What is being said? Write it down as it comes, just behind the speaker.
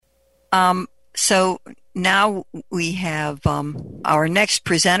So now we have our next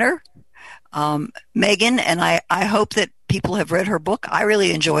presenter, Megan, and I hope that people have read her book. I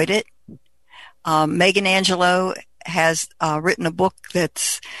really enjoyed it. Megan Angelo has written a book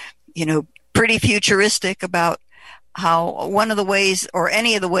that's, pretty futuristic about how one of the ways or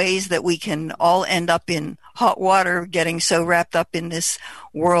any of the ways that we can all end up in hot water, getting so wrapped up in this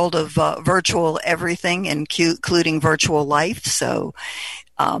world of virtual everything, including virtual life. So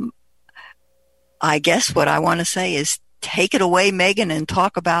I guess what I want to say is take it away, Megan, and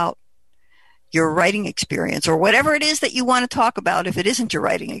talk about your writing experience or whatever it is that you want to talk about if it isn't your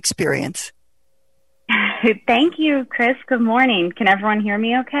writing experience. Thank you, Chris. Good morning. Can everyone hear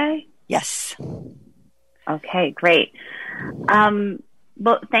me okay? Yes. Okay, great.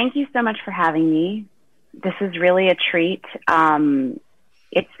 Well, thank you so much for having me. This is really a treat.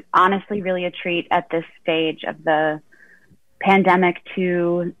 It's honestly really a treat at this stage of the pandemic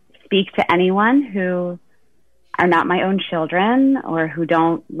to speak to anyone who are not my own children or who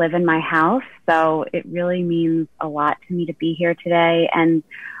don't live in my house. So it really means a lot to me to be here today. And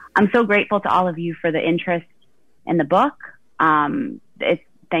I'm so grateful to all of you for the interest in the book.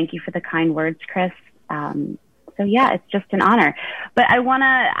 Thank you for the kind words, Chris. So yeah, it's just an honor. But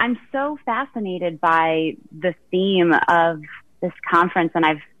I'm so fascinated by the theme of this conference, and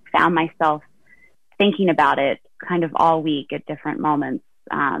I've found myself thinking about it kind of all week at different moments,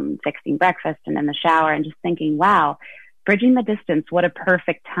 fixing breakfast and in the shower, and just thinking, wow, bridging the distance, what a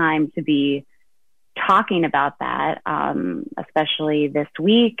perfect time to be talking about that, especially this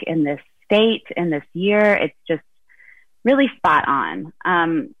week, in this state, in this year. It's just really spot on.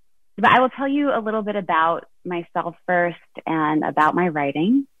 But I will tell you a little bit about myself first and about my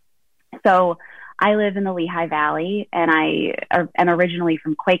writing. So I live in the Lehigh Valley, and I am originally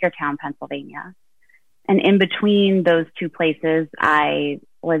from Quakertown, Pennsylvania. And in between those two places, I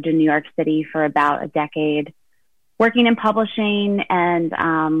lived in New York City for about a decade, working in publishing, and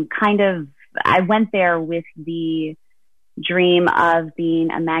I went there with the dream of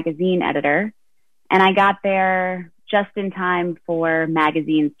being a magazine editor. And I got there just in time for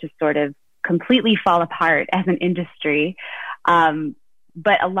magazines to sort of completely fall apart as an industry.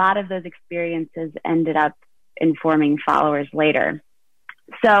 But a lot of those experiences ended up informing followers later.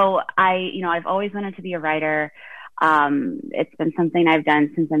 So I've always wanted to be a writer. It's been something I've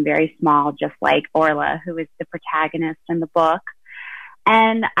done since I'm very small, just like Orla, who is the protagonist in the book.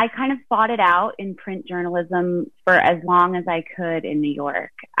 And I kind of fought it out in print journalism for as long as I could in New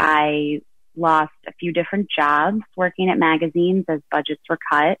York. I lost a few different jobs working at magazines as budgets were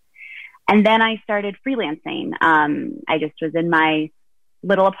cut. And then I started freelancing. I just was in my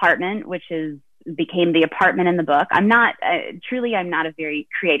little apartment, which became the apartment in the book. I'm not a very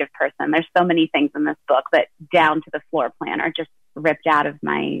creative person. There's so many things in this book that down to the floor plan are just ripped out of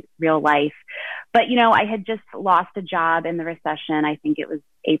my real life. But, I had just lost a job in the recession. I think it was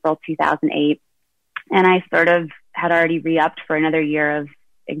April 2008. And I sort of had already re-upped for another year of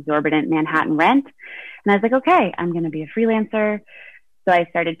exorbitant Manhattan rent. And I was like, okay, I'm going to be a freelancer. So I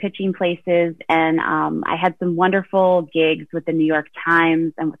started pitching places, and I had some wonderful gigs with the New York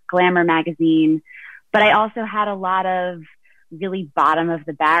Times and with Glamour magazine. But I also had a lot of really bottom of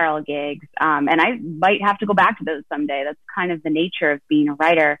the barrel gigs. And I might have to go back to those someday. That's kind of the nature of being a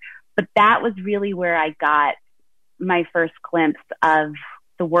writer. But that was really where I got my first glimpse of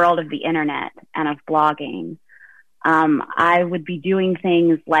the world of the internet and of blogging. I would be doing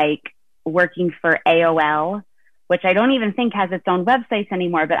things like working for AOL, which I don't even think has its own websites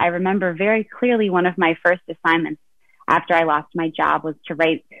anymore. But I remember very clearly one of my first assignments after I lost my job was to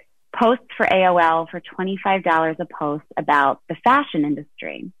write posts for AOL for $25 a post about the fashion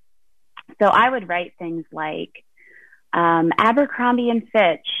industry. So I would write things like, Abercrombie and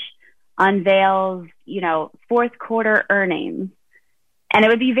Fitch unveils, fourth quarter earnings. And it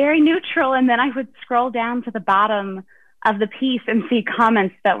would be very neutral. And then I would scroll down to the bottom of the piece and see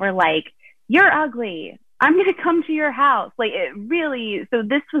comments that were like, you're ugly. I'm going to come to your house. So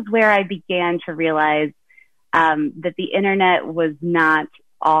this was where I began to realize that the internet was not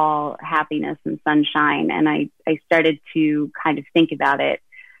all happiness and sunshine. And I started to kind of think about it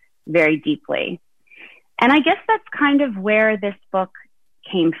very deeply. And I guess that's kind of where this book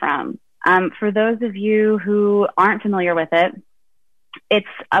came from. For those of you who aren't familiar with it, it's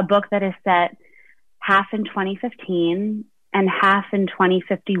a book that is set half in 2015 and half in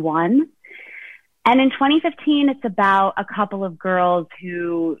 2051. And in 2015, it's about a couple of girls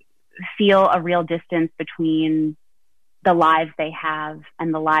who feel a real distance between the lives they have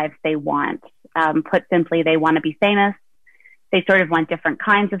and the lives they want. Put simply, they want to be famous. They sort of want different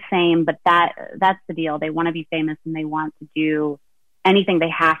kinds of fame, but that's the deal. They want to be famous and they want to do anything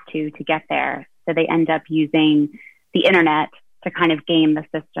they have to get there. So they end up using the internet to kind of game the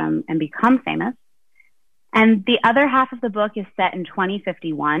system and become famous. And the other half of the book is set in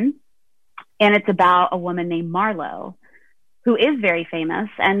 2051, and it's about a woman named Marlo, who is very famous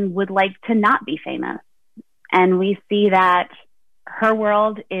and would like to not be famous. And we see that her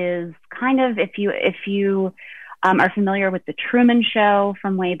world is kind of, if you are familiar with the Truman Show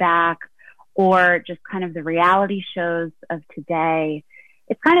from way back, or just kind of the reality shows of today,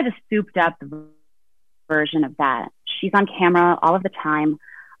 it's kind of a souped up version of that. She's on camera all of the time.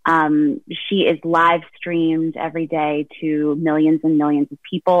 She is live streamed every day to millions and millions of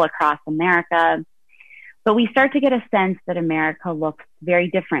people across America. But we start to get a sense that America looks very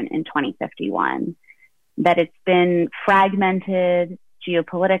different in 2051, that it's been fragmented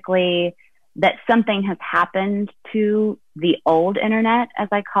geopolitically, that something has happened to the old internet, as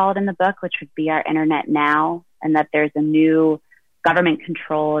I call it in the book, which would be our internet now, and that there's a new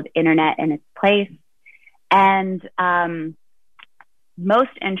government-controlled internet in its place. And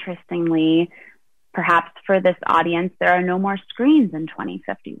most interestingly, perhaps for this audience, there are no more screens in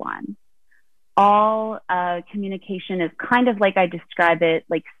 2051. All communication is kind of like I describe it,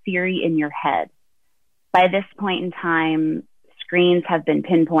 like Siri in your head. By this point in time, screens have been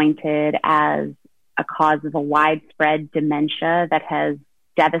pinpointed as a cause of a widespread dementia that has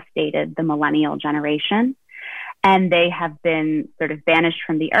devastated the millennial generation. And they have been sort of banished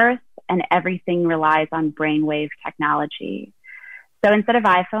from the earth, and everything relies on brainwave technology. So instead of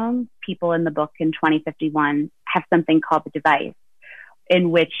iPhones, people in the book in 2051 have something called the device,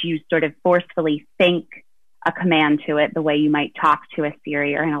 in which you sort of forcefully think a command to it the way you might talk to a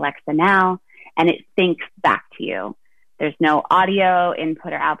Siri or an Alexa now, and it thinks back to you. There's no audio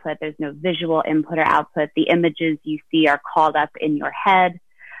input or output. There's no visual input or output. The images you see are called up in your head.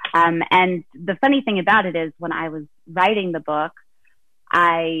 And the funny thing about it is, when I was writing the book,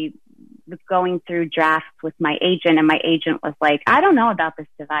 I was going through drafts with my agent, and my agent was like, I don't know about this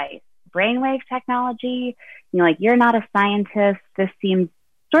device. Brainwave technology, like, you're not a scientist. This seems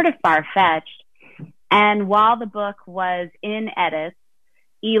sort of far-fetched. And while the book was in edits,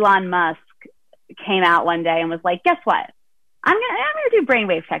 Elon Musk came out one day and was like, guess what? I'm gonna do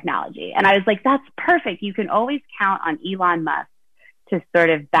brainwave technology. And I was like, that's perfect. You can always count on Elon Musk to sort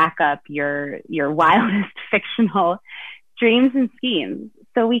of back up your wildest fictional dreams and schemes.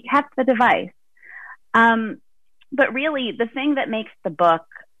 So we kept the device. But really, the thing that makes the book,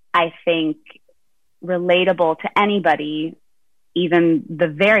 I think, relatable to anybody, even the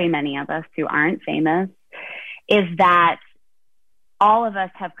very many of us who aren't famous, is that all of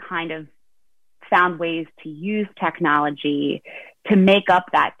us have kind of found ways to use technology to make up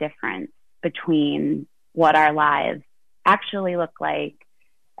that difference between what our lives actually look like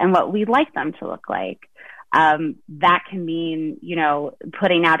and what we'd like them to look like. That can mean,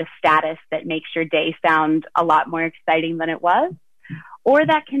 putting out a status that makes your day sound a lot more exciting than it was. Or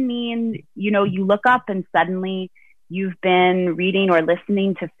that can mean, you look up and suddenly you've been reading or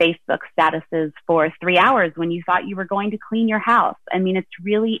listening to Facebook statuses for 3 hours when you thought you were going to clean your house. I mean, it's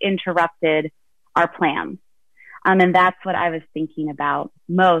really interrupted our plans. And that's what I was thinking about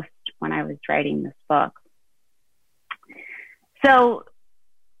most when I was writing this book. So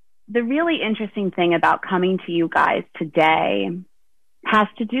the really interesting thing about coming to you guys today has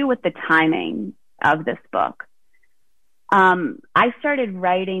to do with the timing of this book. I started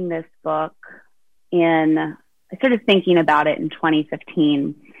writing this book I started thinking about it in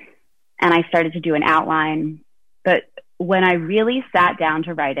 2015, and I started to do an outline. But when I really sat down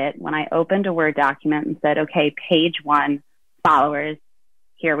to write it, when I opened a Word document and said, okay, page 1, followers,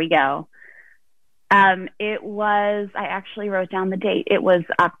 here we go. I actually wrote down the date. It was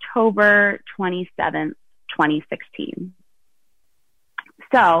October 27th, 2016.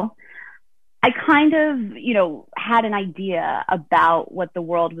 So I kind of, had an idea about what the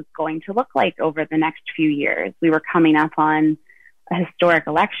world was going to look like over the next few years. We were coming up on a historic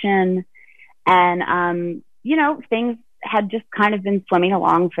election, and, things had just kind of been swimming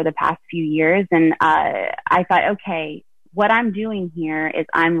along for the past few years. And I thought, okay, what I'm doing here is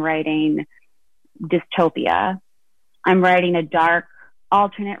I'm writing dystopia. I'm writing a dark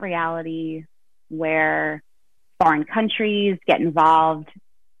alternate reality where foreign countries get involved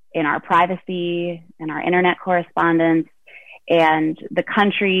in our privacy and our internet correspondence, and the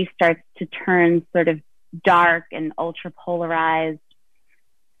country starts to turn sort of dark and ultra polarized.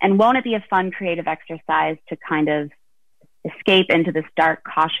 And won't it be a fun creative exercise to kind of escape into this dark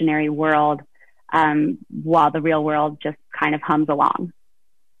cautionary world while the real world just kind of hums along?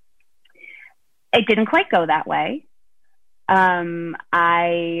 It didn't quite go that way.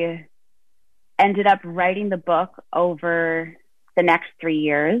 I ended up writing the book over the next 3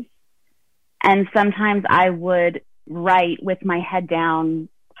 years. And sometimes I would write with my head down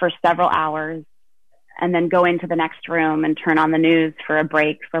for several hours and then go into the next room and turn on the news for a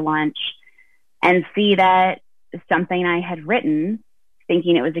break for lunch and see that something I had written,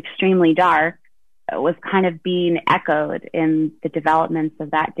 thinking it was extremely dark, was kind of being echoed in the developments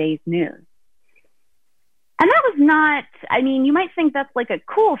of that day's news. And that was not, I mean, you might think that's like a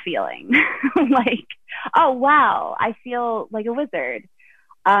cool feeling, like, oh, wow, I feel like a wizard.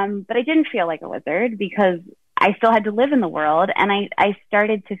 But I didn't feel like a wizard because I still had to live in the world. And I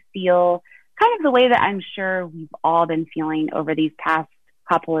started to feel kind of the way that I'm sure we've all been feeling over these past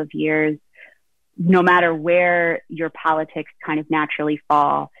couple of years, no matter where your politics kind of naturally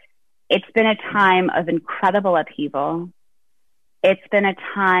fall. It's been a time of incredible upheaval. It's been a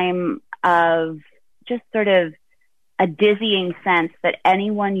time of just sort of a dizzying sense that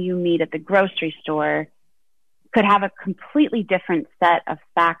anyone you meet at the grocery store could have a completely different set of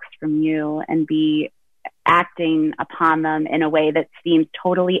facts from you and be acting upon them in a way that seems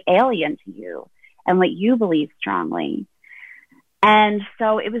totally alien to you and what you believe strongly. And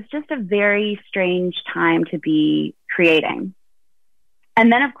so it was just a very strange time to be creating.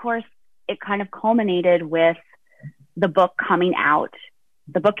 And then, of course, it kind of culminated with the book coming out.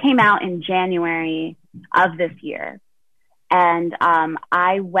 The book came out in January of this year. And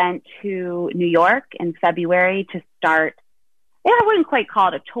I went to New York in February to start. I wouldn't quite call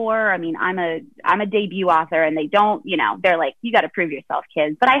it a tour. I mean, I'm a debut author, and they don't, they're like, you got to prove yourself,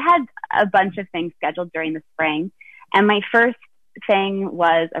 kids. But I had a bunch of things scheduled during the spring. And my first thing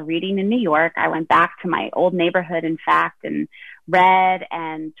was a reading in New York. I went back to my old neighborhood, in fact, and read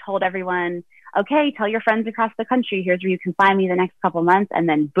and told everyone, okay, tell your friends across the country, here's where you can find me the next couple months. And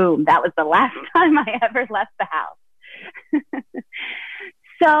then boom, that was the last time I ever left the house.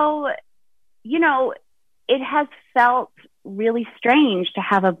 So, it has felt really strange to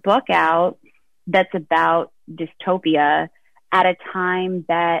have a book out that's about dystopia at a time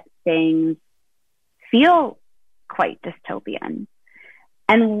that things feel quite dystopian.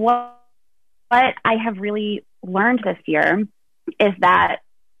 And what I have really learned this year is that,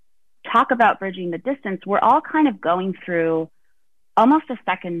 talk about bridging the distance, we're all kind of going through almost a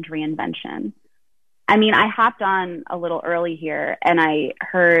second reinvention. I mean, I hopped on a little early here and I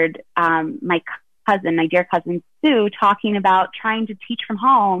heard my dear cousin Sue, talking about trying to teach from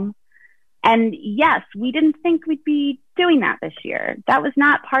home. And yes, we didn't think we'd be doing that this year. That was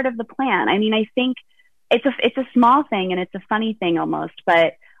not part of the plan. I mean, I think it's a small thing and it's a funny thing almost,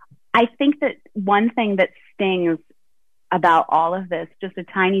 but I think that one thing that stings about all of this just a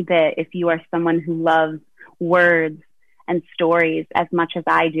tiny bit, if you are someone who loves words and stories as much as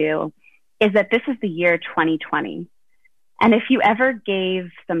I do, is that this is the year 2020. And if you ever gave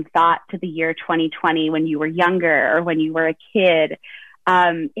some thought to the year 2020 when you were younger or when you were a kid,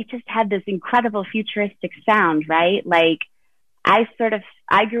 it just had this incredible futuristic sound, right? Like I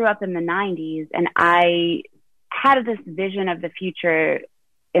grew up in the 90s and I had this vision of the future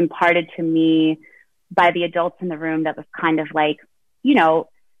imparted to me by the adults in the room that was kind of like,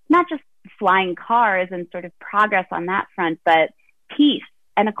 not just flying cars and sort of progress on that front, but peace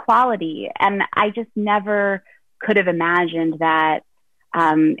and equality. And I just never could have imagined that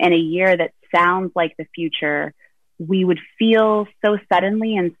in a year that sounds like the future, we would feel so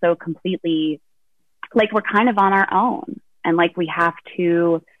suddenly and so completely like we're kind of on our own and like we have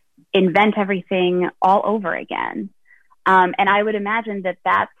to invent everything all over again. And I would imagine that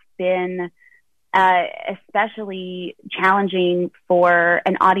that's been especially challenging for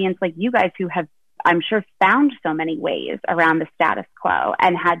an audience like you guys who have, I'm sure, found so many ways around the status quo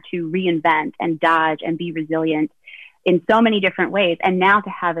and had to reinvent and dodge and be resilient in so many different ways. And now to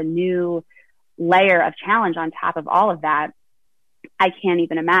have a new layer of challenge on top of all of that, I can't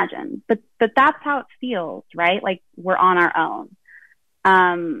even imagine. But that's how it feels, right? Like we're on our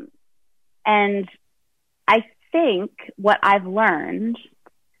own. And I think what I've learned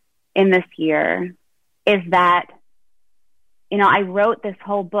in this year is that, I wrote this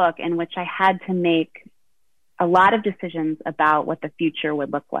whole book in which I had to make a lot of decisions about what the future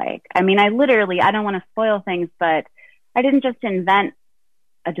would look like. I mean, I don't want to spoil things, but I didn't just invent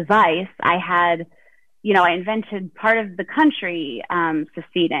a device. I invented part of the country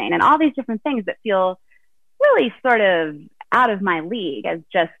seceding and all these different things that feel really sort of out of my league as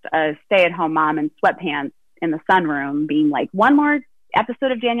just a stay-at-home mom in sweatpants in the sunroom being like, one more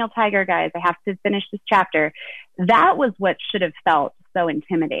episode of Daniel Tiger, guys, I have to finish this chapter. That was what should have felt so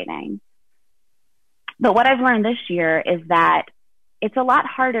intimidating. But what I've learned this year is that it's a lot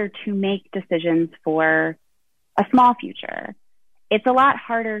harder to make decisions for a small future. It's a lot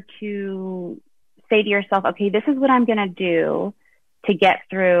harder to say to yourself, okay, this is what I'm going to do. to get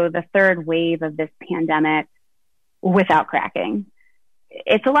through the third wave of this pandemic without cracking.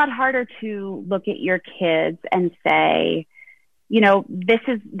 It's a lot harder to look at your kids and say, this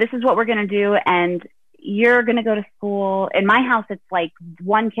is what we're going to do, and you're going to go to school. In my house, it's like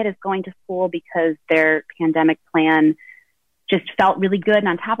one kid is going to school because their pandemic plan just felt really good and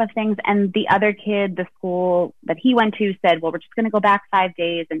on top of things. And the other kid, the school that he went to, said, well, we're just going to go back 5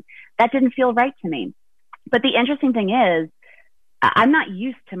 days. And that didn't feel right to me. But the interesting thing is, I'm not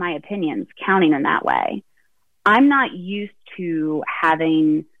used to my opinions counting in that way. I'm not used to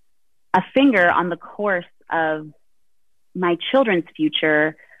having a finger on the course of my children's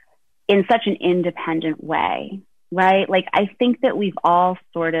future in such an independent way, right? Like, I think that we've all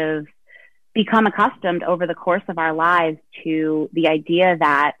sort of become accustomed over the course of our lives to the idea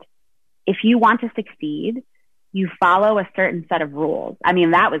that if you want to succeed, you follow a certain set of rules. I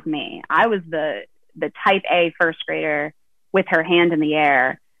mean, that was me. I was the type A first grader with her hand in the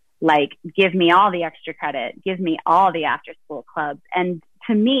air, like, give me all the extra credit, give me all the after school clubs. And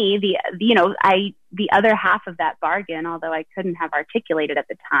to me, the other half of that bargain, although I couldn't have articulated at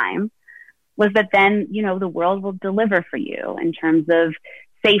the time, was that then, the world will deliver for you in terms of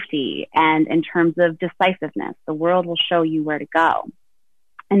safety and in terms of decisiveness. The world will show you where to go.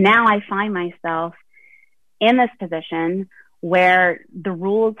 And now I find myself in this position where the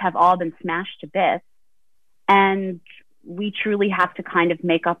rules have all been smashed to bits, and we truly have to kind of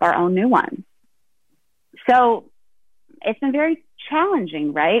make up our own new ones. So it's been very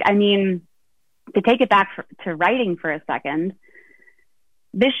challenging, right? I mean, to take it back to writing for a second,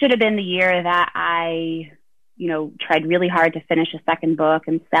 this should have been the year that I, tried really hard to finish a second book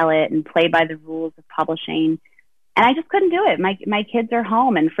and sell it and play by the rules of publishing. And I just couldn't do it. My kids are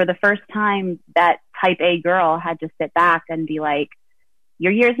home. And for the first time, that type A girl had to sit back and be like,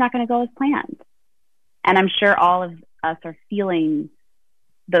 your year's not going to go as planned. And I'm sure all of us are feeling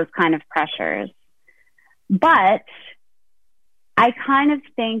those kind of pressures. But I kind of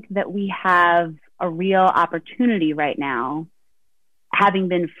think that we have a real opportunity right now, having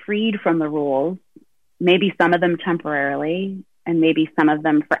been freed from the rules, maybe some of them temporarily and maybe some of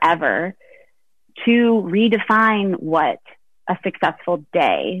them forever, to redefine what a successful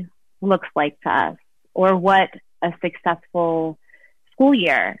day looks like to us, or what a successful school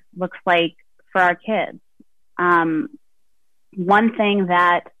year looks like for our kids. One thing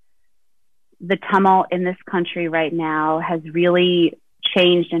that the tumult in this country right now has really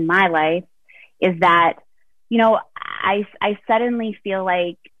changed in my life is that, I suddenly feel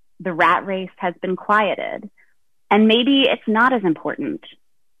like the rat race has been quieted. And maybe it's not as important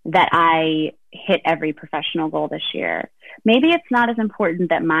that I hit every professional goal this year. Maybe it's not as important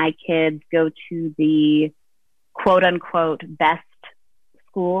that my kids go to the quote unquote best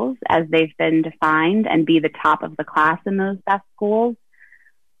schools as they've been defined and be the top of the class in those best schools.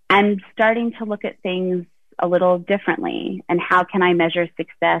 I'm starting to look at things a little differently. And how can I measure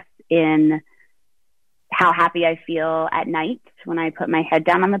success in how happy I feel at night when I put my head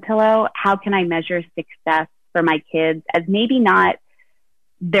down on the pillow? How can I measure success for my kids as maybe not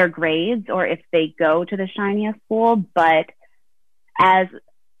their grades or if they go to the shiniest school, but as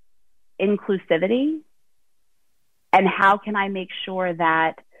inclusivity? And how can I make sure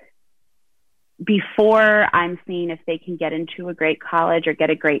that before I'm seeing if they can get into a great college or get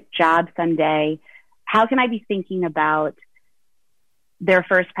a great job someday, how can I be thinking about their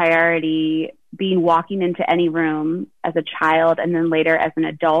first priority being walking into any room as a child and then later as an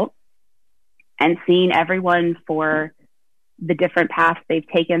adult, and seeing everyone for the different paths they've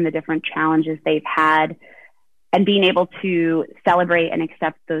taken, the different challenges they've had, and being able to celebrate and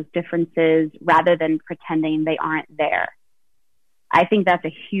accept those differences rather than pretending they aren't there. I think that's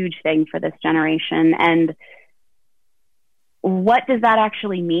a huge thing for this generation. And what does that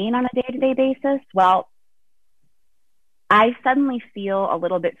actually mean on a day-to-day basis? Well, I suddenly feel a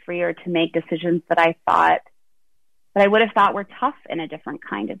little bit freer to make decisions that I would have thought were tough in a different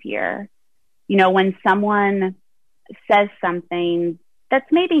kind of year. When someone says something that's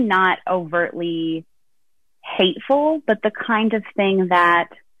maybe not overtly hateful, but the kind of thing that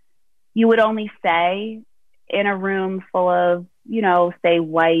you would only say in a room full of, say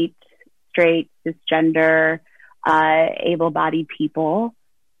white, straight, cisgender, able-bodied people,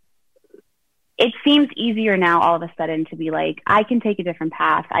 it seems easier now all of a sudden to be like, I can take a different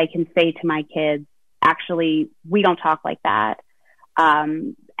path. I can say to my kids, actually, we don't talk like that.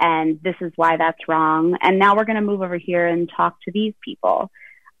 And this is why that's wrong. And now we're going to move over here and talk to these people.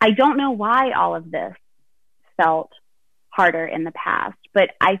 I don't know why all of this felt harder in the past, but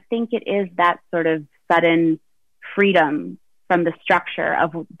I think it is that sort of sudden freedom from the structure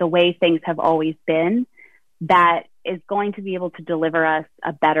of the way things have always been that is going to be able to deliver us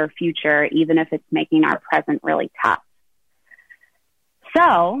a better future, even if it's making our present really tough.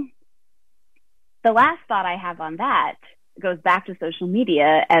 So the last thought I have on that goes back to social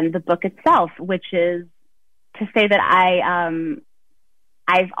media and the book itself, which is to say that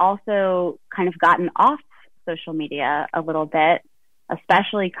I've also kind of gotten off social media a little bit,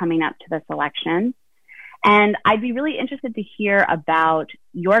 especially coming up to this election. And I'd be really interested to hear about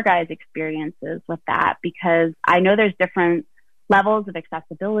your guys' experiences with that, because I know there's different levels of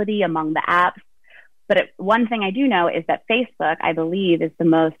accessibility among the apps. But one thing I do know is that Facebook, I believe, is the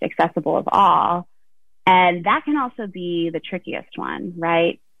most accessible of all. And that can also be the trickiest one,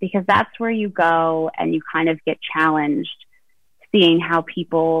 right? Because that's where you go and you kind of get challenged seeing how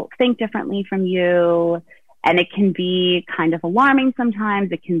people think differently from you. And it can be kind of alarming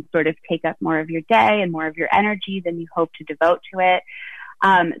sometimes. It can sort of take up more of your day and more of your energy than you hope to devote to it.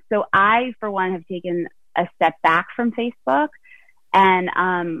 So I, for one, have taken a step back from Facebook. And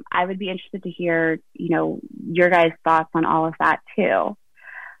I would be interested to hear, your guys' thoughts on all of that too.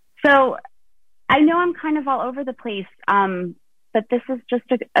 So I know I'm kind of all over the place, but this is just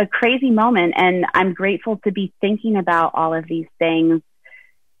a crazy moment, and I'm grateful to be thinking about all of these things.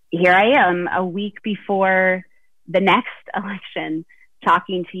 Here I am, a week before the next election,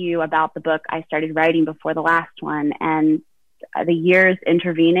 talking to you about the book I started writing before the last one, and the years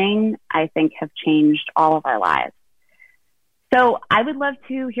intervening, I think, have changed all of our lives. So I would love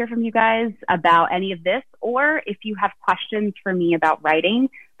to hear from you guys about any of this, or if you have questions for me about writing,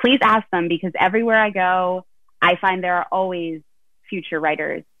 please ask them, because everywhere I go, I find there are always future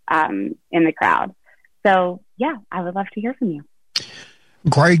writers in the crowd. So yeah, I would love to hear from you.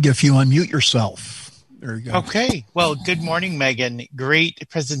 Greg, if you unmute yourself. There you go. Okay. Well, good morning, Megan. Great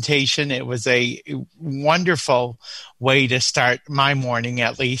presentation. It was a wonderful way to start my morning,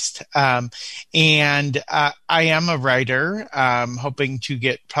 at least. And I am a writer, hoping to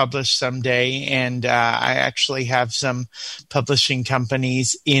get published someday. And I actually have some publishing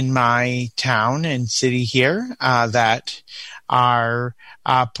companies in my town and city here that are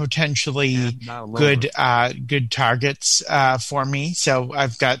potentially good targets for me. So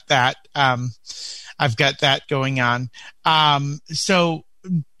I've got that. I've got that going on. So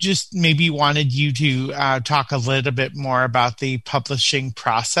just maybe wanted you to talk a little bit more about the publishing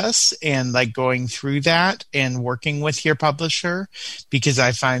process and like going through that and working with your publisher, because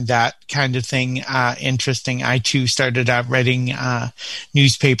I find that kind of thing interesting. I too started out writing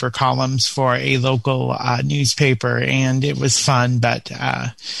newspaper columns for a local newspaper, and it was fun, but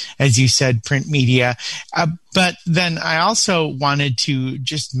as you said, print media. But then I also wanted to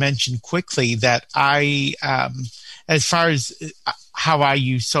just mention quickly that as far as how I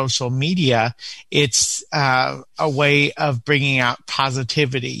use social media, it's a way of bringing out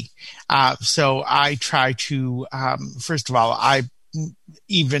positivity. So I try to, first of all,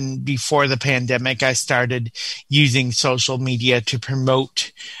 even before the pandemic, I started using social media to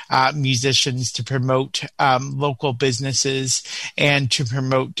promote musicians, to promote local businesses, and to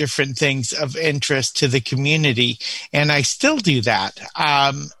promote different things of interest to the community. And I still do that.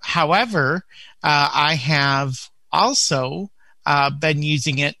 However, I have also been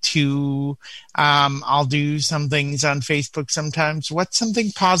using it to, I'll do some things on Facebook sometimes. What's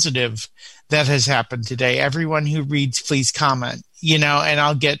something positive that has happened today? Everyone who reads, please comment, and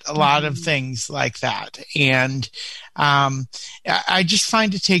I'll get a lot of things like that. And I just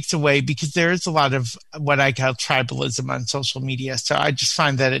find it takes away, because there is a lot of what I call tribalism on social media. So I just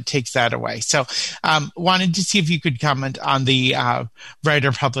find that it takes that away. So wanted to see if you could comment on the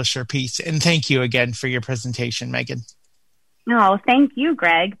writer-publisher piece. And thank you again for your presentation, Megan. Oh, thank you,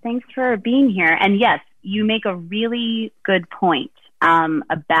 Greg. Thanks for being here. And yes, you make a really good point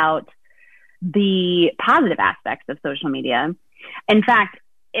about the positive aspects of social media. In fact,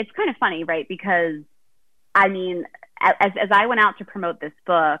 it's kind of funny, right? Because, I mean, as I went out to promote this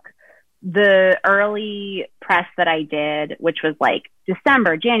book, the early press that I did, which was like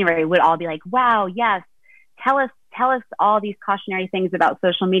December, January, would all be like, wow, yes, tell us all these cautionary things about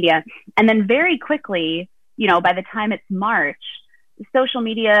social media. And then very quickly, by the time it's March, social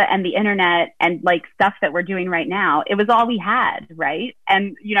media and the internet and like stuff that we're doing right now, it was all we had, right?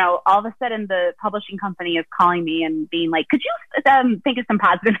 And, all of a sudden the publishing company is calling me and being like, could you think of some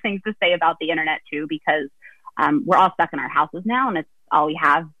positive things to say about the internet too? Because we're all stuck in our houses now and it's all we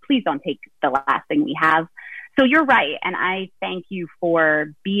have. Please don't take the last thing we have. So you're right. And I thank you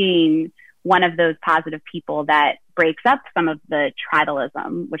for being one of those positive people that breaks up some of the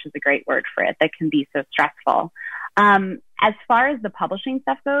tribalism, which is a great word for it, that can be so stressful. As far as the publishing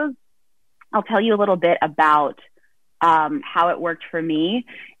stuff goes, I'll tell you a little bit about how it worked for me.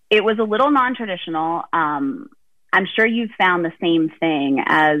 It was a little non-traditional. I'm sure you've found the same thing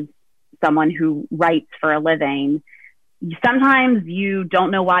as someone who writes for a living. Sometimes you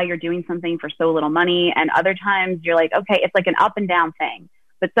don't know why you're doing something for so little money, and other times you're like, okay, it's like an up and down thing,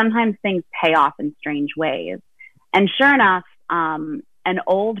 but sometimes things pay off in strange ways. And sure enough, an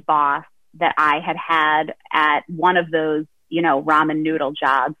old boss that I had at one of those, ramen noodle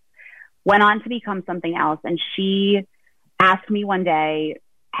jobs went on to become something else. And she asked me one day,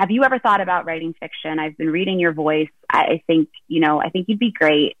 have you ever thought about writing fiction? I've been reading your voice. I think you'd be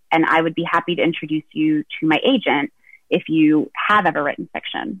great. And I would be happy to introduce you to my agent if you have ever written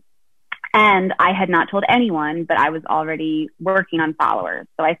fiction. And I had not told anyone, but I was already working on followers.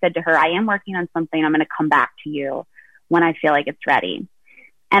 So I said to her, I am working on something. I'm going to come back to you when I feel like it's ready.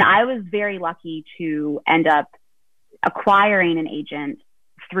 And I was very lucky to end up acquiring an agent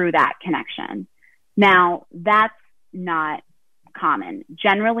through that connection. Now, that's not common.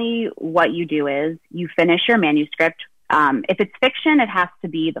 Generally, what you do is you finish your manuscript. If it's fiction, it has to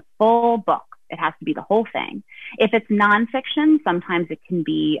be the full book. It has to be the whole thing. If it's nonfiction, sometimes it can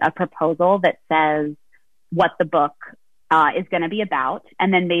be a proposal that says what the book is going to be about,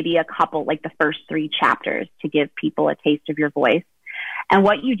 and then maybe a couple, like the first 3 chapters to give people a taste of your voice. And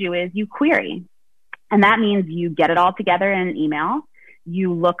what you do is you query. And that means you get it all together in an email.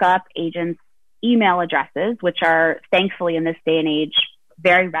 You look up agents' email addresses, which are thankfully in this day and age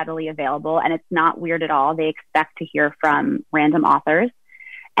very readily available. And it's not weird at all. They expect to hear from random authors.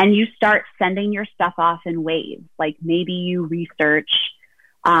 And you start sending your stuff off in waves. Like maybe you research,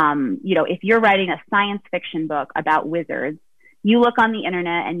 if you're writing a science fiction book about wizards, you look on the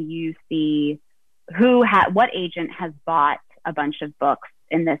internet and you see what agent has bought a bunch of books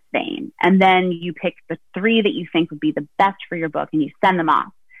in this vein. And then you pick the 3 that you think would be the best for your book and you send them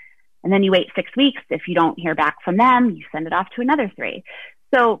off. And then you wait 6 weeks. If you don't hear back from them, you send it off to another 3.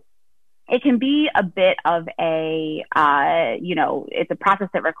 So it can be a bit of it's a process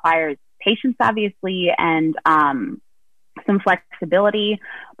that requires patience, obviously, and some flexibility.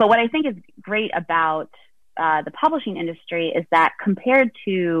 But what I think is great about the publishing industry is that compared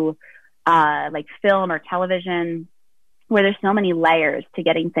to like film or television, where there's so many layers to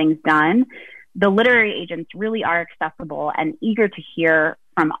getting things done, the literary agents really are accessible and eager to hear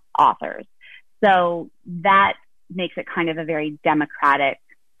from authors. So that makes it kind of a very democratic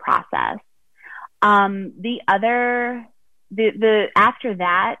process. After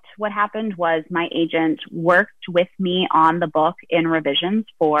that, what happened was my agent worked with me on the book in revisions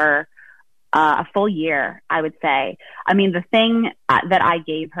for a full year, I would say. I mean, the thing that I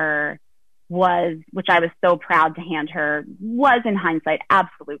gave her which I was so proud to hand her, was in hindsight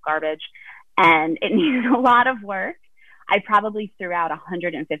absolute garbage, and it needed a lot of work. I probably threw out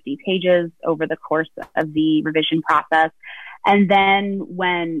 150 pages over the course of the revision process. And then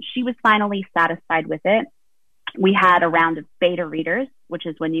when she was finally satisfied with it, we had a round of beta readers, which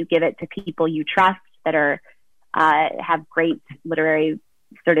is when you give it to people you trust that have great literary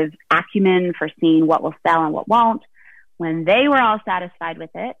sort of acumen for seeing what will sell and what won't. When they were all satisfied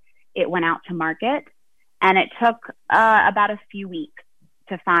with it, it went out to market, and it took about a few weeks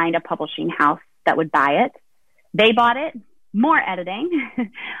to find a publishing house that would buy it. They bought it, more editing,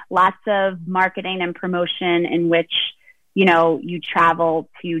 lots of marketing and promotion in which, you travel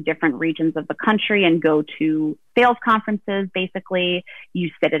to different regions of the country and go to sales conferences. Basically, you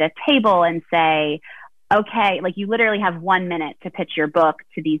sit at a table and say, okay, like you literally have 1 minute to pitch your book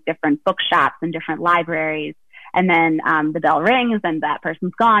to these different bookshops and different libraries. And then the bell rings and that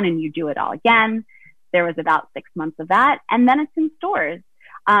person's gone and you do it all again. There was about 6 months of that. And then it's in stores.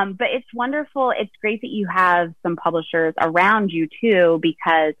 But it's wonderful. It's great that you have some publishers around you too,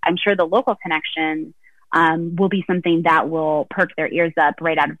 because I'm sure the local connection will be something that will perk their ears up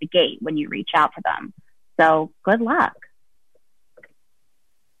right out of the gate when you reach out to them. So good luck.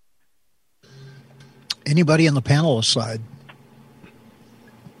 Anybody on the panelist side?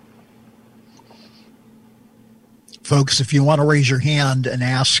 Folks, if you want to raise your hand and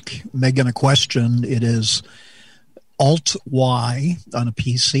ask Megan a question, it is Alt-Y on a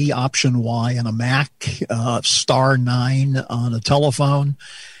PC, Option Y on a Mac, *9 on a telephone.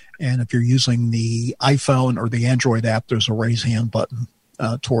 And if you're using the iPhone or the Android app, there's a raise hand button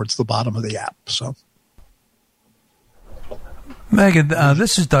towards the bottom of the app. So, Megan,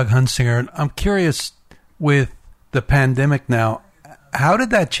 this is Doug Hunsinger. I'm curious, with the pandemic now, how did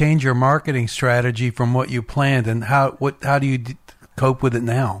that change your marketing strategy from what you planned, and how do you cope with it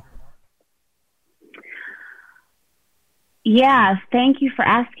now? Yeah, thank you for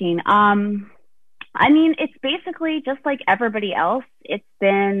asking. I mean, it's basically just like everybody else. It's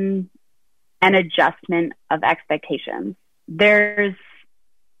been an adjustment of expectations. There's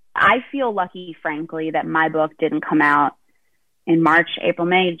I feel lucky, frankly, that my book didn't come out in March, April,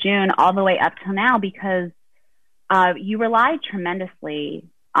 May, June, all the way up till now, because you rely tremendously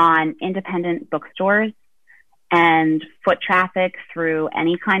on independent bookstores and foot traffic through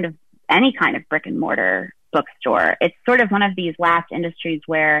any kind of brick and mortar bookstore. It's sort of one of these last industries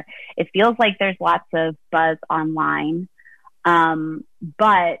where it feels like there's lots of buzz online,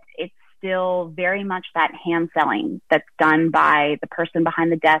 but it's still very much that hand selling that's done by the person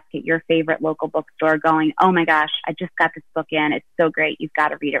behind the desk at your favorite local bookstore going, oh my gosh, I just got this book in. It's so great. You've got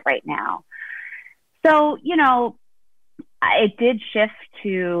to read it right now. So, it did shift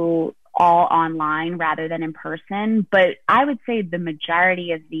to all online rather than in person, but I would say the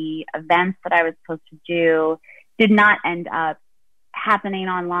majority of the events that I was supposed to do did not end up happening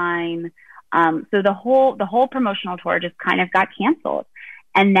online. So the whole promotional tour just kind of got canceled.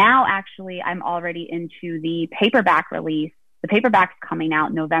 And now actually I'm already into the paperback release. The paperback's coming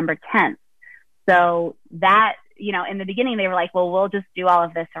out November 10th. So that, in the beginning they were like, well, we'll just do all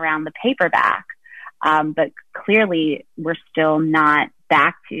of this around the paperback. But clearly we're still not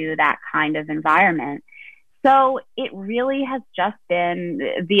back to that kind of environment. So it really has just been,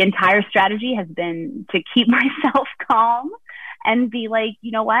 the entire strategy has been to keep myself calm and be like,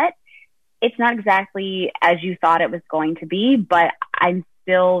 you know what? It's not exactly as you thought it was going to be, but I'm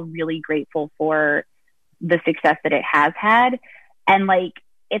still really grateful for the success that it has had. And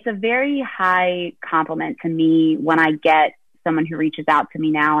it's a very high compliment to me when I get someone who reaches out to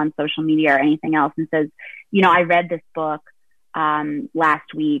me now on social media or anything else and says, I read this book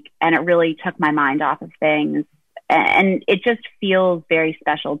last week and it really took my mind off of things. And it just feels very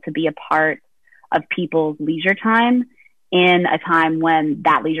special to be a part of people's leisure time in a time when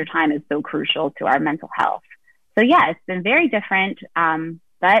that leisure time is so crucial to our mental health. So yeah, it's been very different.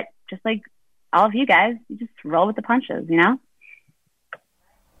 But just like all of you guys, you just roll with the punches,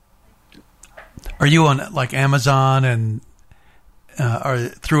 Are you on Amazon and or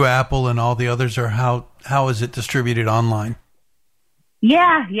through Apple and all the others, or how is it distributed online?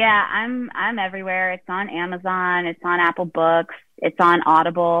 Yeah, I'm everywhere. It's on Amazon, it's on Apple Books, it's on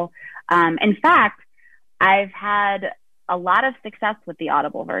Audible. In fact, I've had a lot of success with the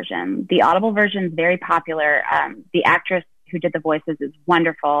Audible version. The Audible version is very popular. The actress who did the voices is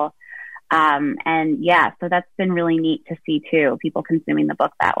wonderful. And yeah, so that's been really neat to see too, people consuming the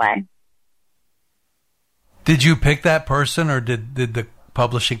book that way. Did you pick that person, or did the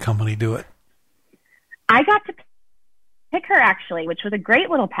publishing company do it? I got to pick her, actually, which was a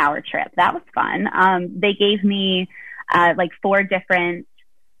great little power trip. That was fun. They gave me 4 different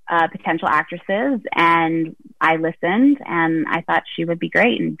potential actresses, and I listened, and I thought she would be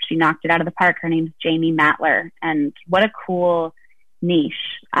great, and she knocked it out of the park. Her name's Jamie Matler, and what a cool niche.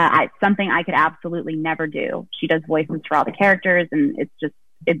 Something I could absolutely never do. She does voices for all the characters, and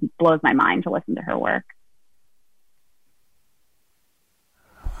it blows my mind to listen to her work.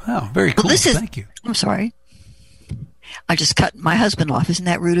 Oh, very cool. Well, Thank you. I'm sorry. I just cut my husband off. Isn't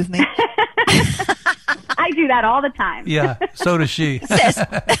that rude of me? I do that all the time. Yeah, so does she.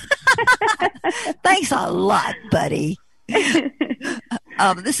 Thanks a lot, buddy.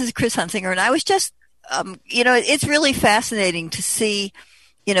 This is Chris Hunsinger, and I was just, it's really fascinating to see,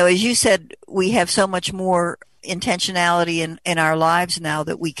 as you said, we have so much more intentionality in our lives now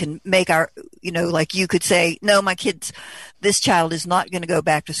that we can make our, like you could say, no, this child is not going to go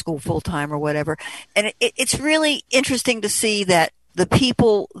back to school full time or whatever. And it's really interesting to see that the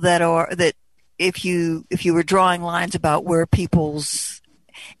people that if you were drawing lines about where people's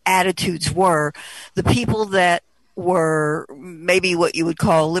attitudes were, the people that were maybe what you would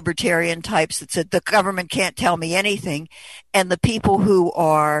call libertarian types that said the government can't tell me anything, and the people who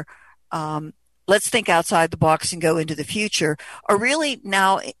are, let's think outside the box and go into the future, are really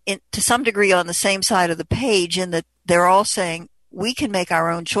now to some degree on the same side of the page, in that they're all saying we can make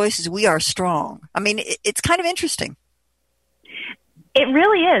our own choices. We are strong. I mean, it's kind of interesting. It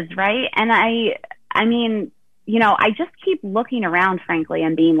really is, right? And I mean, I just keep looking around, frankly,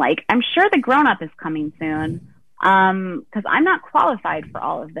 and being like, I'm sure the grown-up is coming soon, because I'm not qualified for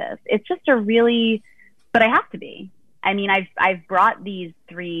all of this. It's just but I have to be. I mean, I've brought these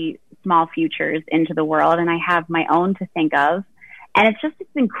 3 small futures into the world, and I have my own to think of. And it's just this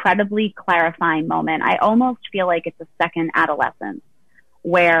incredibly clarifying moment. I almost feel like it's a second adolescence,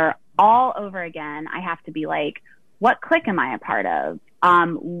 where all over again, I have to be like, what clique am I a part of?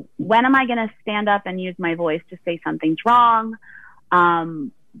 When am I going to stand up and use my voice to say something's wrong?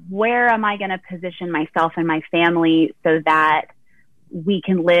 Where am I going to position myself and my family so that we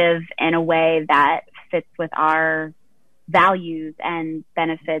can live in a way that fits with our values and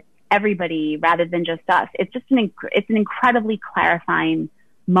benefits everybody rather than just us? It's just an incredibly clarifying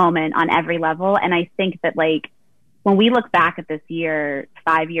moment on every level. And I think that like, when we look back at this year,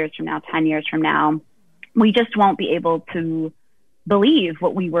 5 years from now, 10 years from now, we just won't be able to believe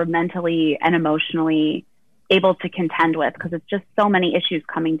what we were mentally and emotionally able to contend with, because it's just so many issues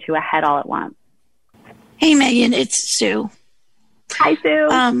coming to a head all at once. Hey, Megan, it's Sue. Hi,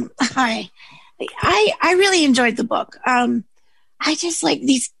 Sue. Hi. I really enjoyed the book. I just like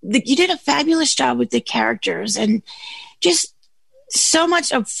you did a fabulous job with the characters, and just so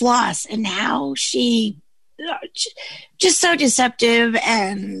much of Floss and how she just so deceptive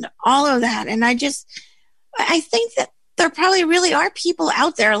and all of that. And I think that there probably really are people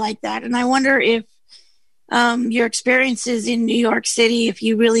out there like that. And I wonder if your experiences in New York City, if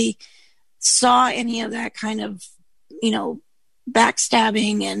you really saw any of that kind of,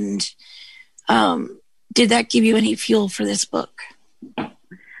 backstabbing, and did that give you any fuel for this book?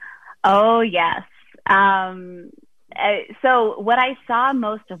 Oh, yes. So what I saw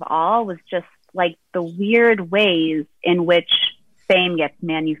most of all was just like the weird ways in which fame gets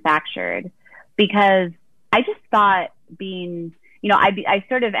manufactured, because I just thought I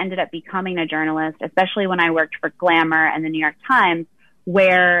sort of ended up becoming a journalist, especially when I worked for Glamour and the New York Times,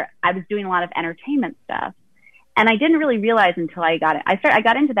 where I was doing a lot of entertainment stuff. And I didn't really realize until I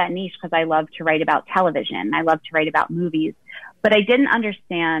got into that niche because I love to write about television. I love to write about movies, but I didn't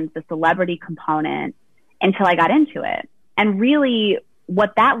understand the celebrity component until I got into it. And really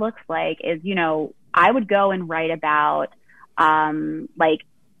what that looks like is, I would go and write about, the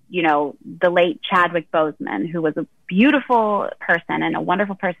late Chadwick Boseman, who was a beautiful person and a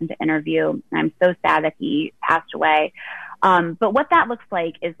wonderful person to interview. I'm so sad that he passed away. But what that looks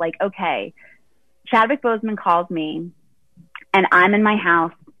like is like, okay, Chadwick Boseman calls me and I'm in my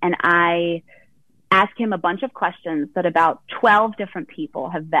house and I ask him a bunch of questions that about 12 different people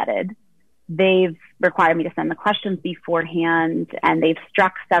have vetted. They've required me to send the questions beforehand, and they've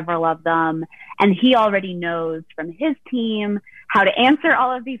struck several of them. And he already knows from his team how to answer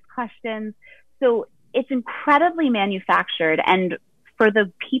all of these questions. So it's incredibly manufactured. And for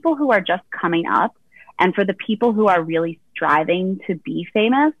the people who are just coming up and for the people who are really striving to be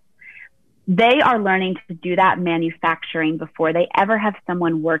famous, they are learning to do that manufacturing before they ever have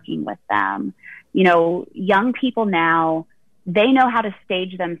someone working with them. Young people now, they know how to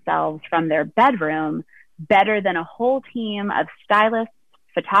stage themselves from their bedroom better than a whole team of stylists,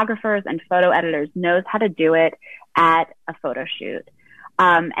 photographers, and photo editors knows how to do it at a photo shoot.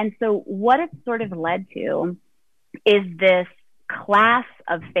 And so what it's sort of led to is this class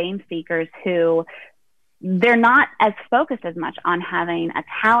of fame seekers who they're not as focused as much on having a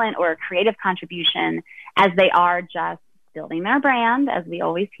talent or a creative contribution as they are just building their brand, as we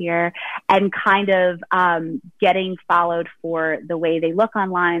always hear, and kind of getting followed for the way they look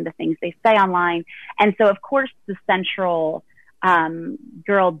online, the things they say online. And so, of course, the central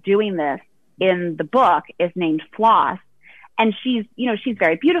girl doing this in the book is named Floss. And she's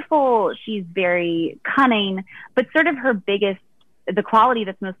very beautiful. She's very cunning, but sort of the quality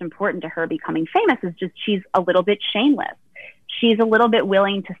that's most important to her becoming famous is just she's a little bit shameless. She's a little bit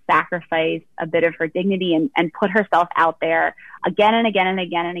willing to sacrifice a bit of her dignity and put herself out there again and again and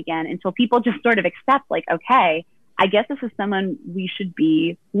again and again until people just sort of accept, like, okay, I guess this is someone we should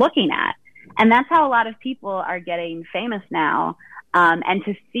be looking at. And that's how a lot of people are getting famous now. And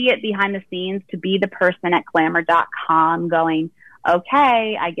to see it behind the scenes, to be the person at glamour.com going,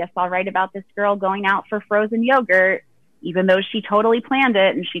 okay, I guess I'll write about this girl going out for frozen yogurt, even though she totally planned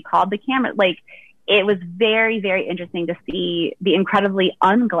it and she called the camera. Like, it was very, very interesting to see the incredibly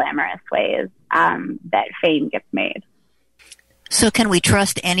unglamorous ways that fame gets made. So can we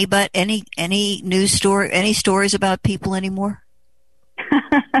trust anybody, any news story, any stories about people anymore?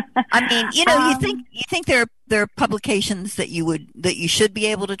 I mean, you think there are publications that you should be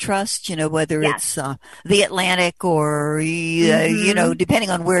able to trust, whether yes. it's The Atlantic or depending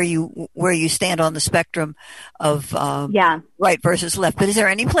on where you stand on the spectrum of right versus left. But is there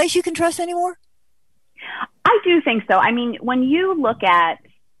any place you can trust anymore? I do think so. I mean, when you look at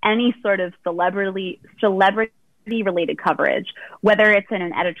any sort of celebrity related coverage, whether it's in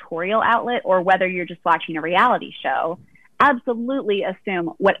an editorial outlet or whether you're just watching a reality show, absolutely assume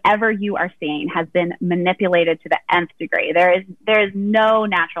whatever you are seeing has been manipulated to the nth degree. There is no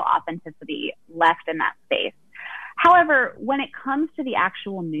natural authenticity left in that space. However, when it comes to the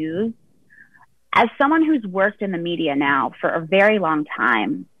actual news, as someone who's worked in the media now for a very long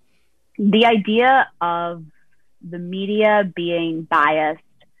time, the idea of the media being biased,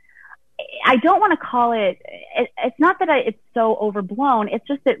 I don't want to call it's not that it's so overblown. It's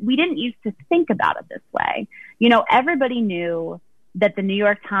just that we didn't used to think about it this way. Everybody knew that the New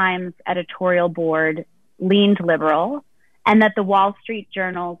York Times editorial board leaned liberal and that the Wall Street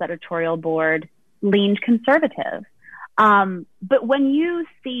Journal's editorial board leaned conservative. But when you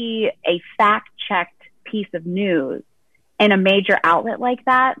see a fact-checked piece of news in a major outlet like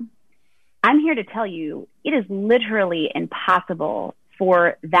that, I'm here to tell you it is literally impossible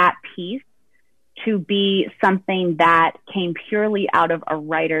for that piece to be something that came purely out of a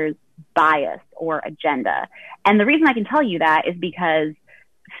writer's bias or agenda. And the reason I can tell you that is because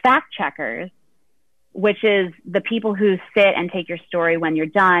fact checkers, which is the people who sit and take your story when you're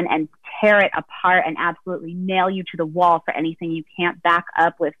done and tear it apart and absolutely nail you to the wall for anything you can't back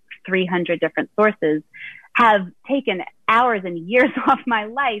up with 300 different sources, have taken hours and years off my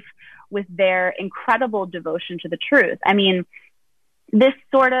life with their incredible devotion to the truth. I mean, this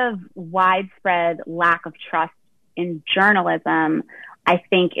sort of widespread lack of trust in journalism, I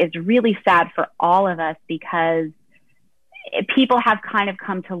think, is really sad for all of us, because people have kind of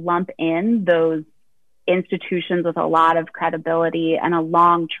come to lump in those institutions with a lot of credibility and a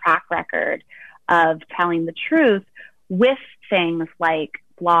long track record of telling the truth with things like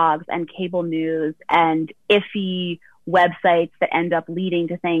blogs and cable news and iffy websites that end up leading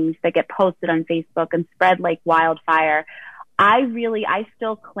to things that get posted on Facebook and spread like wildfire. I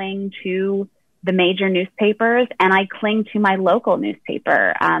still cling to the major newspapers, and I cling to my local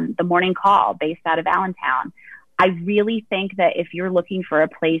newspaper, the Morning Call, based out of Allentown. I really think that if you're looking for a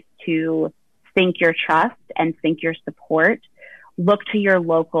place to sink your trust and sink your support, look to your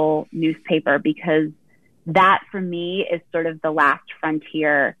local newspaper, because that, for me, is sort of the last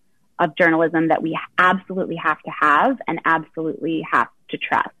frontier of journalism that we absolutely have to have and absolutely have to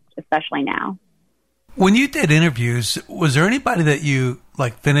trust, especially now. When you did interviews, was there anybody that you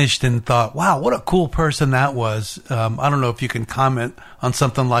finished and thought, wow, what a cool person that was? I don't know if you can comment on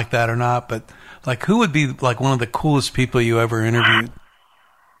something like that or not, but who would be one of the coolest people you ever interviewed?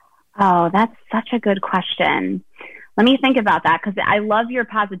 Oh, that's such a good question. Let me think about that, because I love your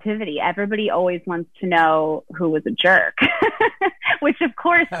positivity. Everybody always wants to know who was a jerk, which of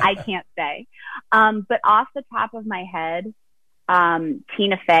course I can't say. But off the top of my head,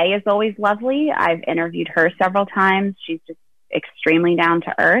 Tina Fey is always lovely. I've interviewed her several times. She's just extremely down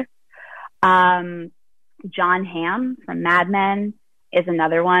to earth. Jon Hamm from Mad Men is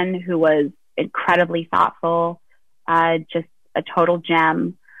another one who was incredibly thoughtful, just a total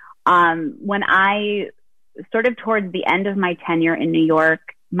gem. When I sort of towards the end of my tenure in New York,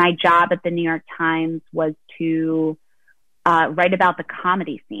 my job at the New York Times was to write about the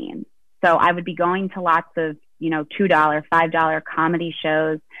comedy scene. So I would be going to lots of, $2, $5 comedy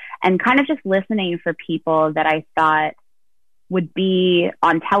shows and kind of just listening for people that I thought would be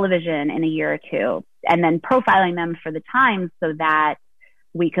on television in a year or two, and then profiling them for the Times so that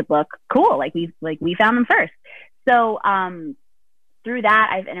we could look cool, like we found them first. So through that,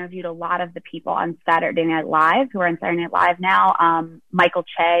 I've interviewed a lot of the people on Saturday Night Live, who are on Saturday Night Live now. Michael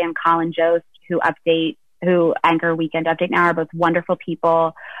Che and Colin Jost, who anchor Weekend Update now, are both wonderful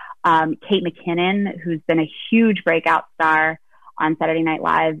people. Kate McKinnon, who's been a huge breakout star on Saturday Night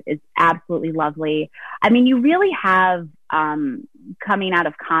Live, is absolutely lovely. I mean, you really have, coming out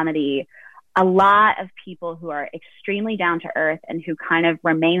of comedy, a lot of people who are extremely down to earth and who kind of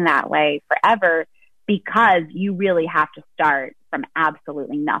remain that way forever, because you really have to start from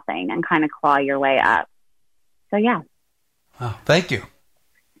absolutely nothing and kind of claw your way up. So, yeah. Oh, thank you.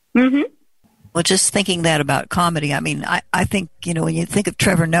 Mm-hmm. Well, just thinking that about comedy, I mean, I think, when you think of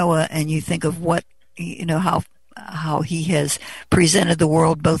Trevor Noah and you think of what, how he has presented the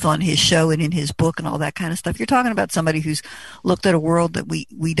world both on his show and in his book and all that kind of stuff, you're talking about somebody who's looked at a world that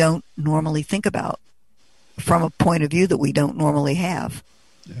we don't normally think about from a point of view that we don't normally have.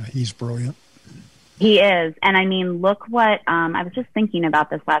 Yeah, he's brilliant. He is. And I mean, look what, I was just thinking about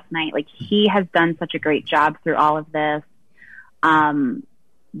this last night. He has done such a great job through all of this.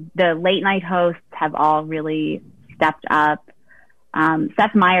 The late night hosts have all really stepped up.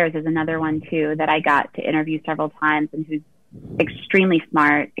 Seth Meyers is another one too that I got to interview several times, and who's extremely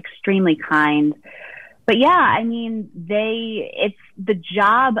smart, extremely kind. But yeah, I mean, it's the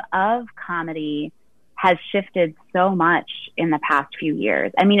job of comedy has shifted so much in the past few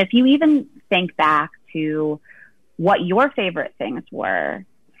years. I mean, if you even think back to what your favorite things were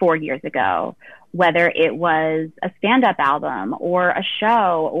 4 years ago, whether it was a stand-up album or a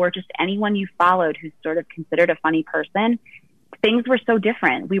show or just anyone you followed who's sort of considered a funny person, things were so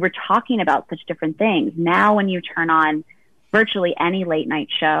different. We were talking about such different things. Now when you turn on virtually any late night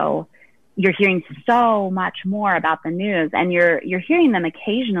show, you're hearing so much more about the news, and you're hearing them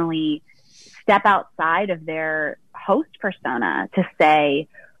occasionally step outside of their host persona to say,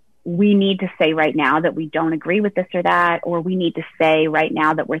 we need to say right now that we don't agree with this or that, or we need to say right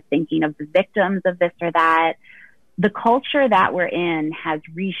now that we're thinking of the victims of this or that. the culture that we're in has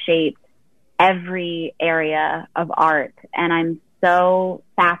reshaped every area of art. And I'm so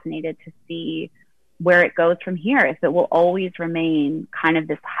fascinated to see where it goes from here, if it will always remain kind of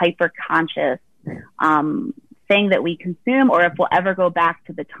this hyper-conscious thing that we consume, or if we'll ever go back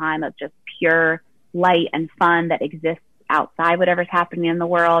to the time of just pure light and fun that exists outside whatever's happening in the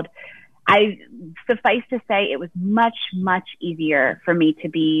world. I suffice to say it was much, much easier for me to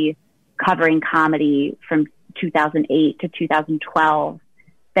be covering comedy from 2008 to 2012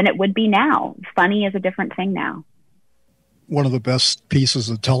 than it would be now. Funny is a different thing now. One of the best pieces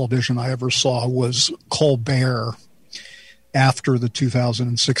of television I ever saw was Colbert after the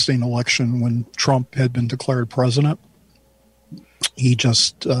 2016 election when Trump had been declared president. He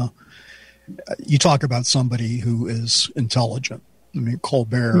just, you talk about somebody who is intelligent. I mean,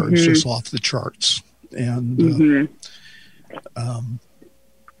 Colbert is just off the charts. And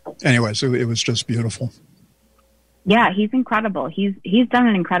anyways, it was just beautiful. Yeah, he's incredible. He's done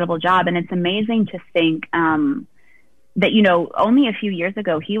an incredible job. And it's amazing to think that, you know, only a few years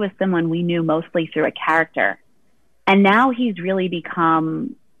ago, he was someone we knew mostly through a character. And now he's really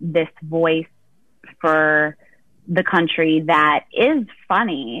become this voice for the country that is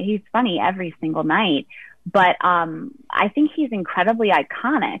funny. He's funny every single night. But I think he's incredibly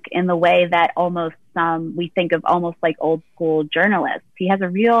iconic in the way that almost we think of almost like old school journalists. He has a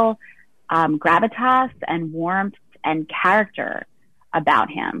real gravitas and warmth and character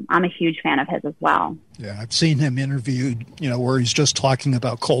about him. I'm a huge fan of his as well. Yeah, I've seen him interviewed, you know, where he's just talking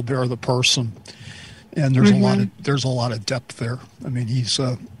about Colbert the person, and there's a lot of depth there. I mean, he's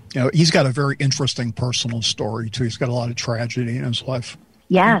you know, he's got a very interesting personal story too. He's got a lot of tragedy in his life.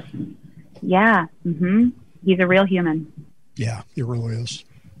 Yes. Yeah. He's a real human. Yeah, he really is.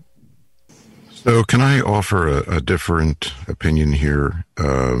 So can I offer a different opinion here?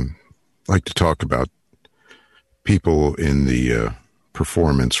 I'd like to talk about people in the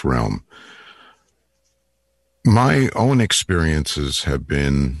performance realm. My own experiences have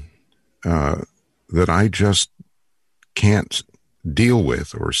been that I just can't deal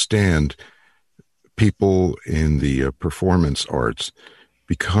with or stand people in the performance arts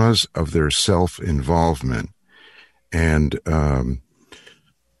because of their self-involvement. And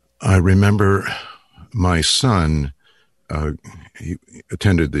I remember my son, he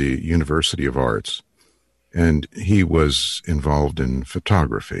attended the University of Arts, and he was involved in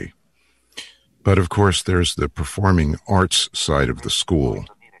photography. But of course, there's the performing arts side of the school.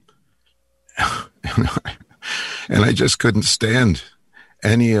 And I just couldn't stand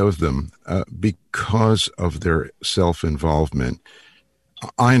any of them because of their self-involvement.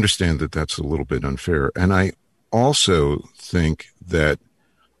 I understand that that's a little bit unfair. And I also think that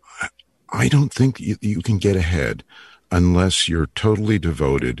I don't think you can get ahead unless you're totally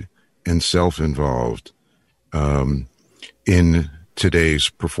devoted and self-involved in today's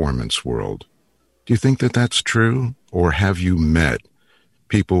performance world. Do you think that that's true? Or have you met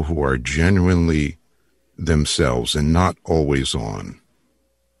people who are genuinely themselves and not always on?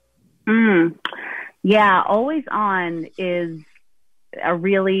 Yeah, always on is a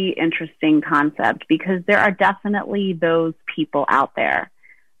really interesting concept because there are definitely those people out there,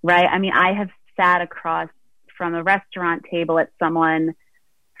 right? I mean, I have sat across from a restaurant table at someone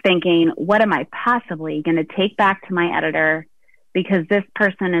thinking, what am I possibly going to take back to my editor because this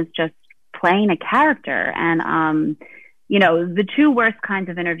person is just playing a character? And, you know, the two worst kinds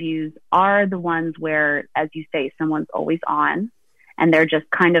of interviews are the ones where, as you say, someone's always on and they're just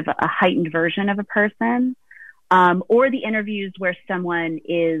kind of a heightened version of a person, or the interviews where someone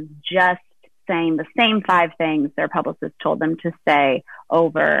is just saying the same 5 things their publicist told them to say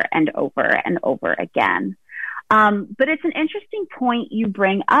over and over and over again. But it's an interesting point you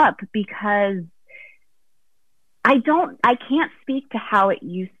bring up because I can't speak to how it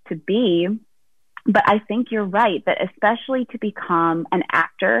used to be, but I think you're right that especially to become an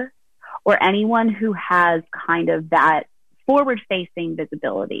actor or anyone who has kind of that forward-facing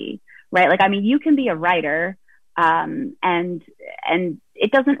visibility, right? Like, I mean, you can be a writer, and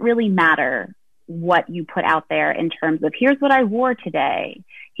it doesn't really matter what you put out there in terms of here's what I wore today.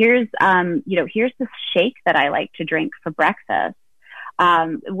 Here's, here's the shake that I like to drink for breakfast,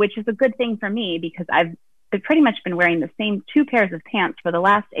 which is a good thing for me because I've pretty much been wearing the same 2 pairs of pants for the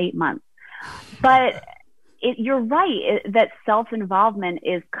last 8 months. But you're right that self-involvement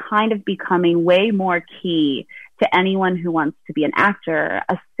is kind of becoming way more key to anyone who wants to be an actor,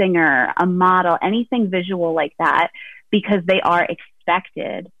 a singer, a model, anything visual like that, because they are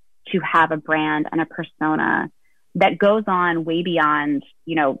expected to have a brand and a persona that goes on way beyond,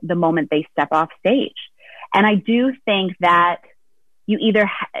 you know, the moment they step off stage. And I do think that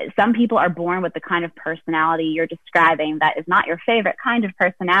some people are born with the kind of personality you're describing that is not your favorite kind of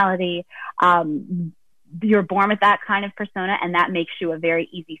personality. You're born with that kind of persona, and that makes you a very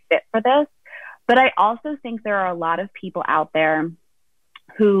easy fit for this. But I also think there are a lot of people out there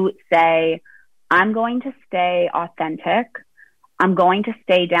who say, I'm going to stay authentic. I'm going to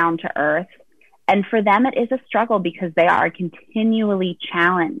stay down to earth. And for them, it is a struggle because they are continually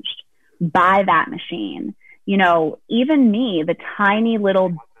challenged by that machine. You know, even me, the tiny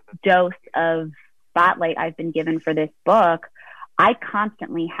little dose of spotlight I've been given for this book, I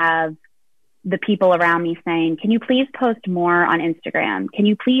constantly have the people around me saying, can you please post more on Instagram? Can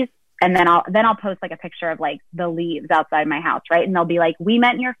you please? And then I'll post like a picture of like the leaves outside my house, right? And they'll be like, we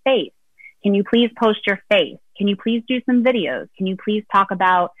meant your face. Can you please post your face? Can you please do some videos? Can you please talk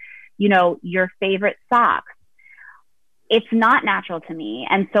about, you know, your favorite socks? It's not natural to me.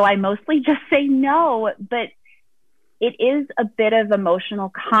 And so I mostly just say no, but it is a bit of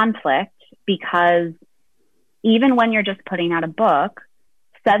emotional conflict because even when you're just putting out a book,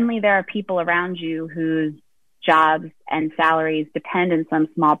 suddenly there are people around you whose jobs and salaries depend in some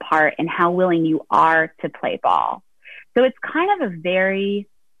small part in how willing you are to play ball. So it's kind of a very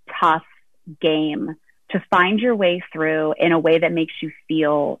tough game to find your way through in a way that makes you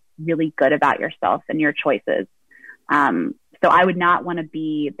feel really good about yourself and your choices. So I would not want to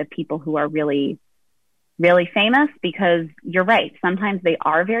be the people who are really, really famous because you're right. Sometimes they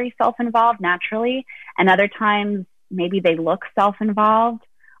are very self-involved naturally, and other times maybe they look self-involved,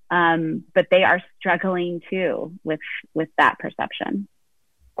 but they are struggling too with that perception.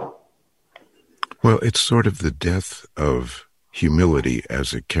 Well, it's sort of the death of humility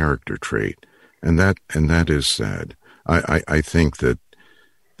as a character trait, and that is sad. I think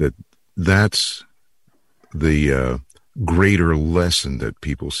that's the greater lesson that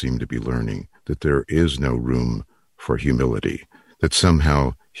people seem to be learning, that there is no room for humility, that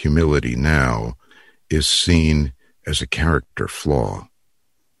somehow humility now is seen as a character flaw.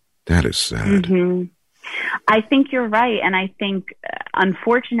 That is sad. Mm-hmm. I think you're right. And I think,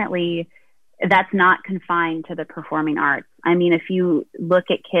 unfortunately, that's not confined to the performing arts. I mean, if you look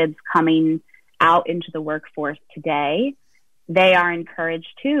at kids coming out into the workforce today, they are encouraged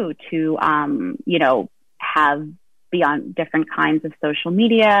too to, be on different kinds of social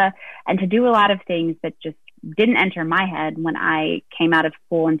media and to do a lot of things that just didn't enter my head when I came out of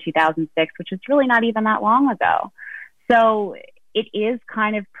school in 2006, which is really not even that long ago. So it is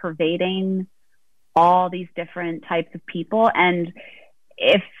kind of pervading all these different types of people. And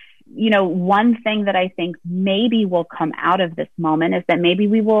if, one thing that I think maybe will come out of this moment is that maybe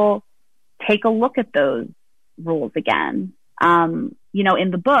we will take a look at those rules again. In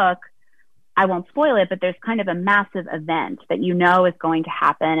the book, I won't spoil it, but there's kind of a massive event that is going to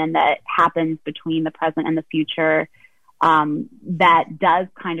happen and that happens between the present and the future that does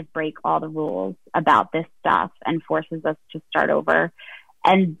kind of break all the rules about this stuff and forces us to start over.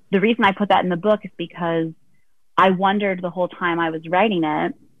 And the reason I put that in the book is because I wondered the whole time I was writing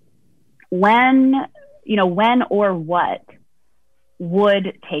it, when or what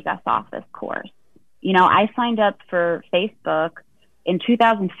would take us off this course. I signed up for Facebook in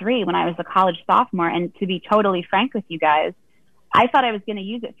 2003 when I was a college sophomore. And to be totally frank with you guys, I thought I was going to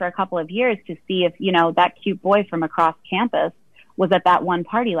use it for a couple of years to see if, that cute boy from across campus was at that one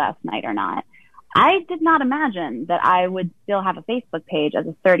party last night or not. I did not imagine that I would still have a Facebook page as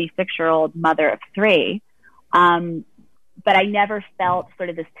a 36-year-old mother of three. But I never felt sort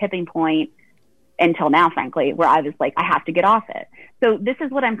of this tipping point until now, frankly, where I was like, I have to get off it. So this is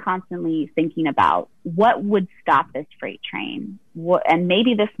what I'm constantly thinking about. What would stop this freight train? And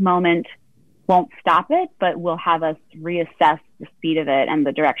maybe this moment won't stop it, but will have us reassess the speed of it and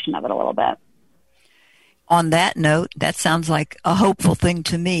the direction of it a little bit. On that note, that sounds like a hopeful thing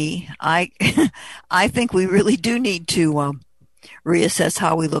to me. I think we really do need to reassess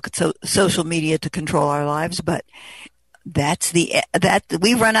how we look at social media to control our lives, but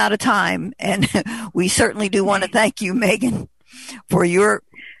we run out of time, and we certainly do want to thank you, Megan, for your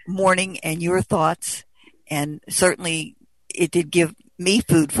morning and your thoughts, and certainly it did give me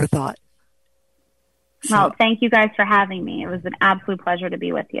food for thought. Well, thank you guys for having me. It was an absolute pleasure to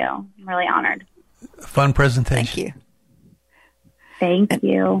be with you. I'm really honored. Fun presentation. Thank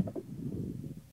you.